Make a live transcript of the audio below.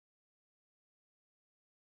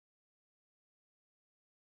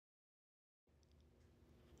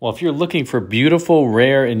Well, if you're looking for beautiful,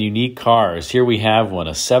 rare, and unique cars, here we have one,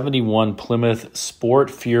 a 71 Plymouth Sport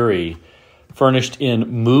Fury, furnished in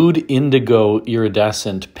Mood Indigo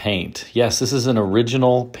iridescent paint. Yes, this is an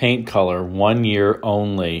original paint color, 1 year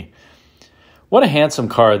only. What a handsome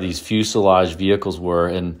car these Fuselage vehicles were,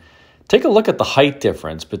 and take a look at the height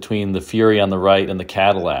difference between the Fury on the right and the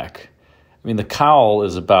Cadillac. I mean, the cowl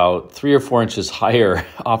is about 3 or 4 inches higher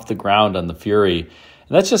off the ground on the Fury.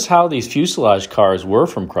 And that's just how these Fuselage cars were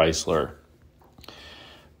from Chrysler.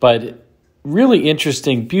 But really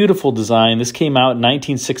interesting, beautiful design. This came out in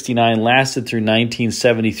 1969, lasted through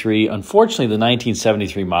 1973. Unfortunately, the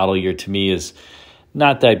 1973 model year to me is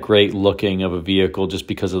not that great looking of a vehicle just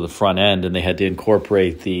because of the front end, and they had to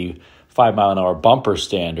incorporate the 5-mile-an-hour bumper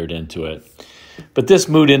standard into it. But this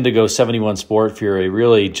Mood Indigo 71 Sport Fury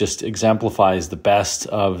really just exemplifies the best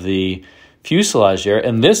of the Fuselage era,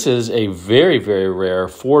 and this is a very, very rare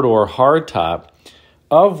 4-door hardtop,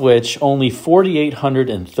 of which only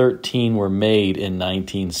 4,813 were made in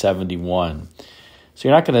 1971. So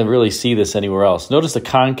you're not going to really see this anywhere else. Notice the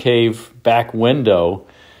concave back window,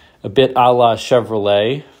 a bit a la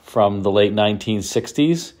Chevrolet from the late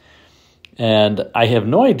 1960s. And I have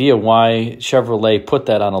no idea why Chevrolet put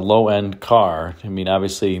that on a low-end car. I mean,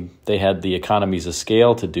 obviously, they had the economies of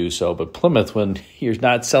scale to do so. But Plymouth, when you're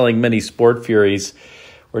not selling many Sport Furies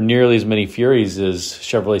or nearly as many Furies as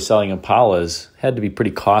Chevrolet selling Impalas, had to be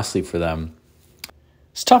pretty costly for them.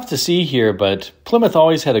 It's tough to see here, but Plymouth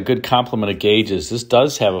always had a good complement of gauges. This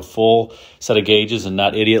does have a full set of gauges and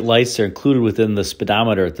not idiot lights. They're included within the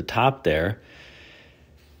speedometer at the top there.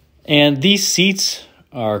 And these seats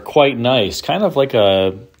are quite nice, kind of like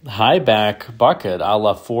a high back bucket a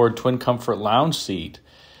la Ford Twin Comfort lounge seat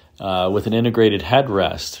with an integrated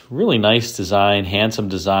headrest. Really nice design, handsome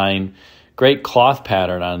design, great cloth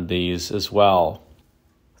pattern on these as well.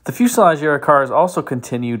 The Fuselage era cars also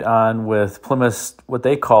continued on with Plymouth's what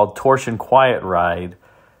they called Torsion Quiet Ride,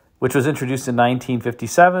 which was introduced in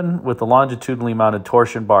 1957 with the longitudinally mounted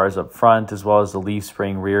torsion bars up front as well as the leaf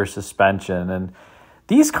spring rear suspension. And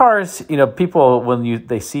these cars, people, when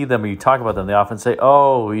they see them or you talk about them, they often say,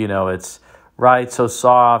 oh, it's ride so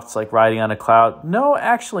soft, it's like riding on a cloud. No,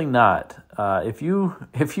 actually not. If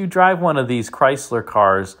you drive one of these Chrysler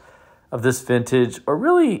cars of this vintage, or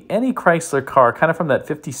really any Chrysler car, kind of from that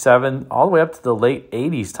 57 all the way up to the late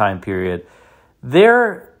 80s time period,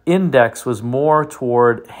 their index was more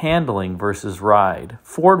toward handling versus ride.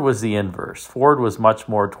 Ford was the inverse. Ford was much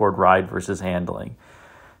more toward ride versus handling.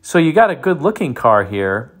 So you got a good-looking car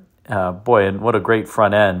here. Boy, and what a great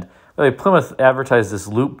front end. Really, Plymouth advertised this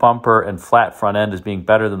loop bumper and flat front end as being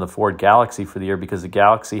better than the Ford Galaxy for the year because the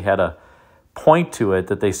Galaxy had a point to it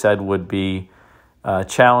that they said would be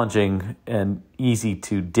challenging and easy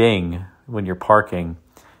to ding when you're parking.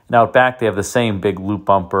 Now, out back, they have the same big loop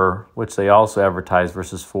bumper, which they also advertised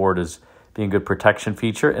versus Ford as being a good protection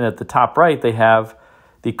feature. And at the top right, they have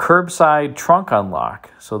the curbside trunk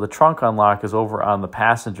unlock. So the trunk unlock is over on the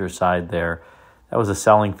passenger side there. That was a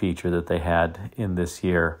selling feature that they had in this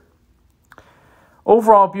year.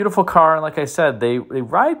 Overall, beautiful car. And like I said, they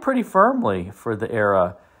ride pretty firmly for the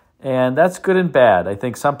era. And that's good and bad. I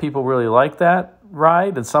think some people really like that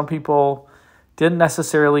ride, and some people didn't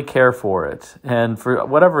necessarily care for it. And for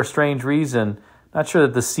whatever strange reason, not sure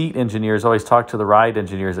that the seat engineers always talk to the ride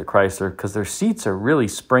engineers at Chrysler because their seats are really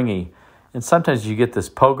springy. And sometimes you get this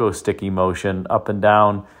pogo sticky motion up and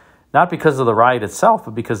down, not because of the ride itself,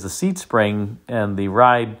 but because the seat spring and the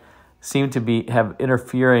ride seem to have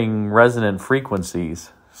interfering resonant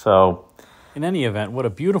frequencies. So, in any event, what a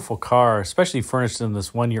beautiful car, especially furnished in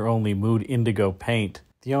this 1 year only Mood Indigo paint.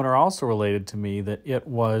 The owner also related to me that it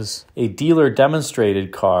was a dealer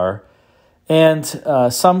demonstrated car, and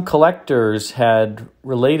some collectors had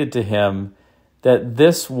related to him that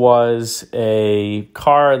this was a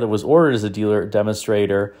car that was ordered as a dealer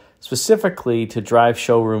demonstrator specifically to drive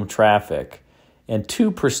showroom traffic. And 2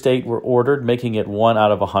 per state were ordered, making it 1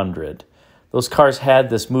 out of 100. Those cars had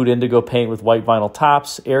this Mood Indigo paint with white vinyl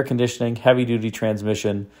tops, air conditioning, heavy-duty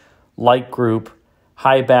transmission, light group,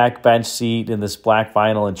 high back bench seat in this black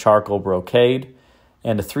vinyl and charcoal brocade,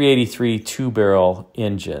 and a 383 two-barrel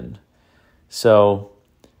engine. So,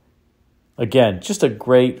 again, just a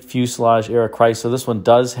great Fuselage-era Chrysler. This one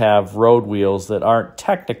does have road wheels that aren't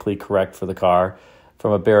technically correct for the car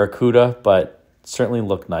from a Barracuda, but certainly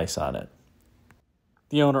look nice on it.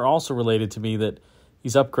 The owner also related to me that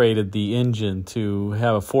he's upgraded the engine to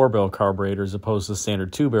have a 4-barrel carburetor as opposed to the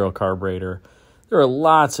standard 2-barrel carburetor. There are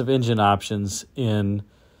lots of engine options in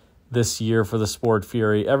this year for the Sport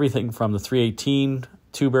Fury. Everything from the 318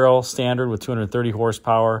 two-barrel standard with 230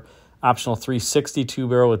 horsepower, optional 360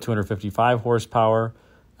 two-barrel with 255 horsepower,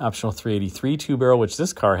 optional 383 two-barrel, which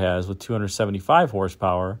this car has with 275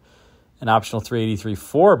 horsepower, an optional 383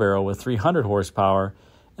 four-barrel with 300 horsepower,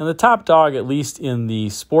 and the top dog, at least in the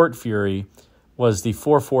Sport Fury, was the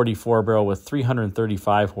 440 four-barrel with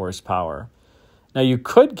 335 horsepower. Now, you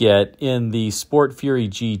could get in the Sport Fury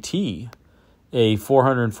GT a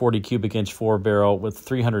 440 cubic inch four-barrel with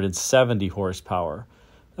 370 horsepower.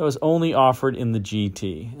 That was only offered in the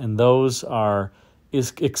GT, and those are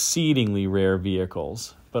exceedingly rare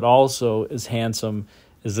vehicles, but also as handsome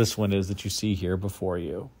as this one is that you see here before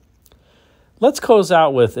you. Let's close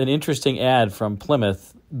out with an interesting ad from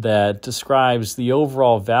Plymouth that describes the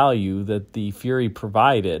overall value that the Fury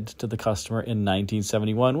provided to the customer in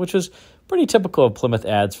 1971, which was pretty typical of Plymouth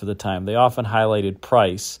ads for the time. They often highlighted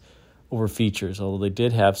price over features, although they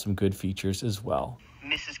did have some good features as well.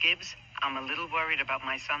 Mrs. Gibbs, I'm a little worried about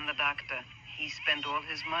my son, the doctor. He spent all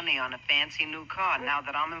his money on a fancy new car. Now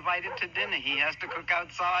that I'm invited to dinner, he has to cook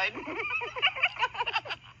outside.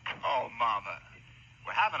 Oh, Mama,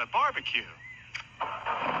 we're having a barbecue.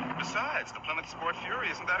 Besides, the Plymouth Sport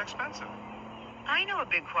Fury isn't that expensive. I know a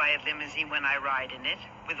big quiet limousine when I ride in it,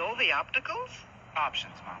 with all the opticals.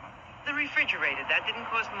 Options, Mama. The refrigerator, that didn't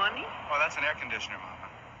cost money? Oh, that's an air conditioner,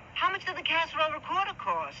 Mama. How much did the casserole recorder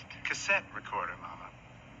cost? Cassette recorder, Mama.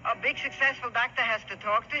 A big successful doctor has to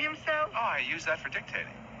talk to himself? Oh, I use that for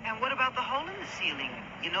dictating. And what about the hole in the ceiling?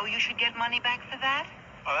 You know you should get money back for that?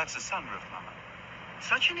 Oh, that's the sunroof, Mama.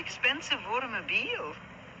 Such an expensive automobile.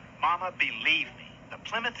 Mama, believe me, the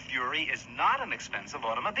Plymouth Fury is not an expensive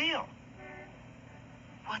automobile.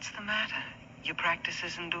 What's the matter? Your practice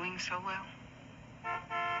isn't doing so well?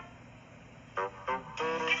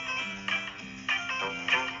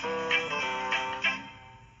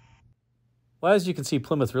 Well, as you can see,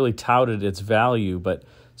 Plymouth really touted its value, but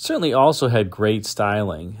certainly also had great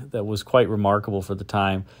styling that was quite remarkable for the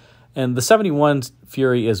time. And the 71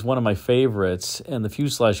 Fury is one of my favorites, and the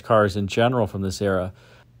Fuselage cars in general from this era.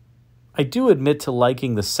 I do admit to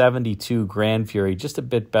liking the 72 Grand Fury just a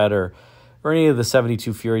bit better, or any of the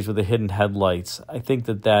 72 Furies with the hidden headlights. I think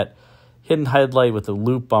that hidden headlight with the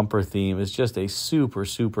loop bumper theme is just a super,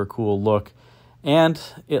 super cool look, and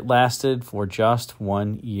it lasted for just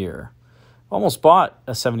 1 year. Almost bought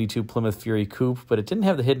a 72 Plymouth Fury coupe, but it didn't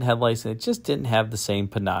have the hidden headlights, and it just didn't have the same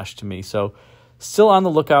panache to me. So still on the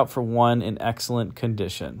lookout for one in excellent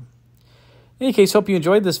condition. In any case, hope you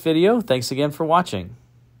enjoyed this video. Thanks again for watching.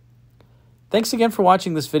 Thanks again for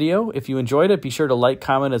watching this video. If you enjoyed it, be sure to like,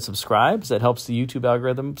 comment, and subscribe. That helps the YouTube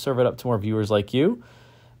algorithm serve it up to more viewers like you.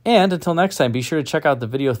 And until next time, be sure to check out the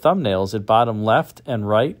video thumbnails at bottom left and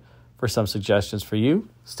right for some suggestions for you.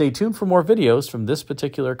 Stay tuned for more videos from this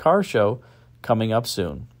particular car show coming up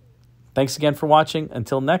soon. Thanks again for watching.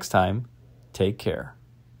 Until next time, take care.